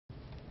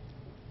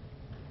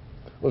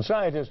Well,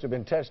 scientists have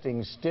been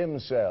testing stem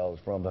cells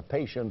from a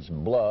patient's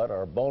blood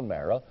or bone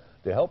marrow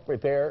to help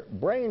repair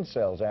brain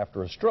cells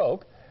after a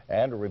stroke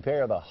and to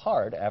repair the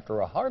heart after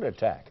a heart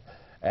attack.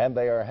 And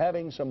they are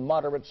having some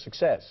moderate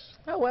success.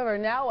 However,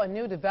 now a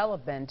new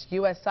development.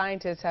 U.S.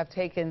 scientists have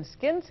taken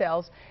skin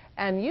cells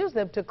and used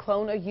them to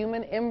clone a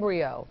human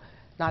embryo.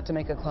 Not to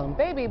make a clone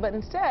baby, but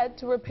instead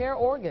to repair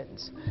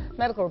organs.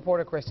 Medical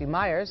reporter Christy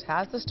Myers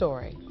has the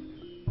story.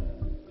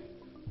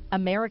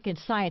 American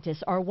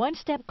scientists are one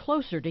step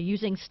closer to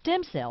using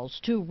stem cells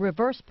to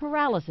reverse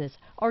paralysis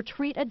or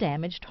treat a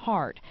damaged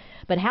heart.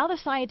 But how the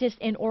scientists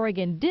in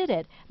Oregon did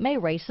it may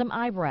raise some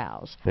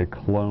eyebrows. They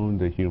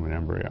cloned a human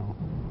embryo.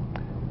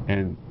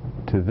 And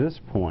to this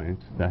point,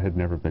 that had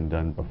never been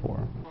done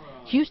before.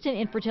 Houston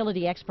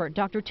infertility expert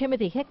Dr.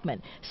 Timothy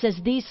Hickman says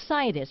these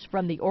scientists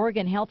from the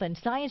Oregon Health and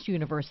Science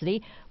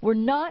University were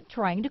not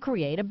trying to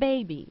create a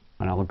baby.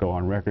 And I'll go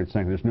on record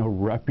saying there's no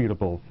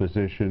reputable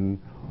physician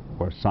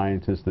or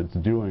scientist that's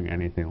doing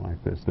anything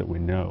like this that we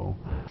know.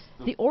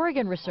 The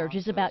Oregon research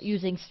is about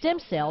using stem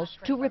cells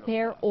to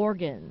repair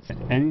organs.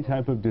 Any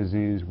type of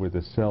disease where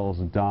the cells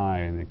die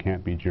and they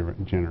can't be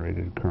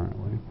generated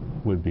currently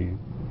would be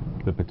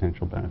the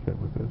potential benefit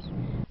with this.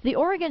 The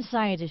Oregon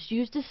scientists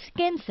used a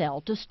skin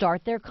cell to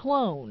start their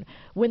clone.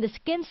 When the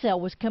skin cell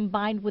was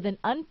combined with an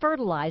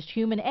unfertilized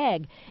human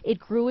egg, it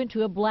grew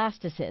into a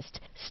blastocyst.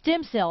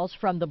 Stem cells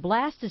from the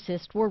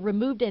blastocyst were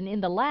removed and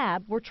in the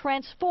lab were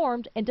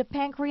transformed into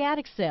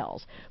pancreatic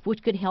cells,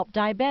 which could help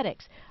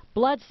diabetics,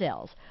 blood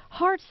cells,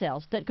 heart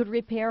cells that could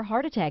repair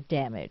heart attack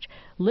damage,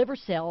 liver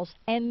cells,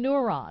 and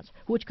neurons,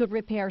 which could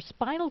repair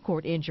spinal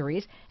cord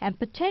injuries and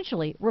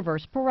potentially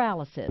reverse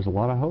paralysis. There's a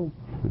lot of hope.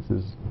 This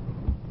is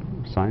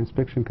science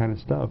fiction kind of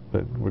stuff,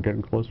 but we're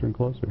getting closer and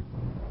closer.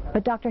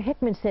 But Dr.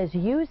 Hickman says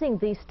using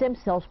these stem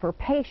cells for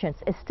patients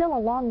is still a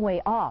long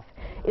way off.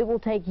 It will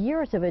take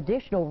years of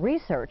additional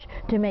research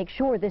to make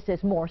sure this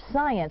is more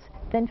science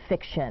than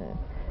fiction.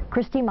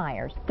 Christy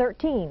Myers,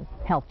 13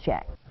 Health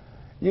Check.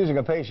 Using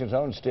a patient's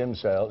own skin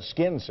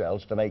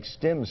cells to make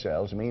stem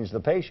cells means the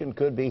patient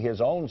could be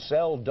his own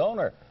cell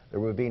donor.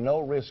 There would be no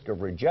risk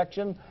of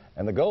rejection,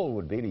 and the goal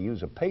would be to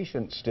use a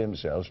patient's stem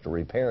cells to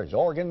repair his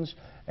organs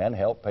and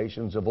help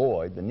patients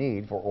avoid the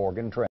need for organ transplant.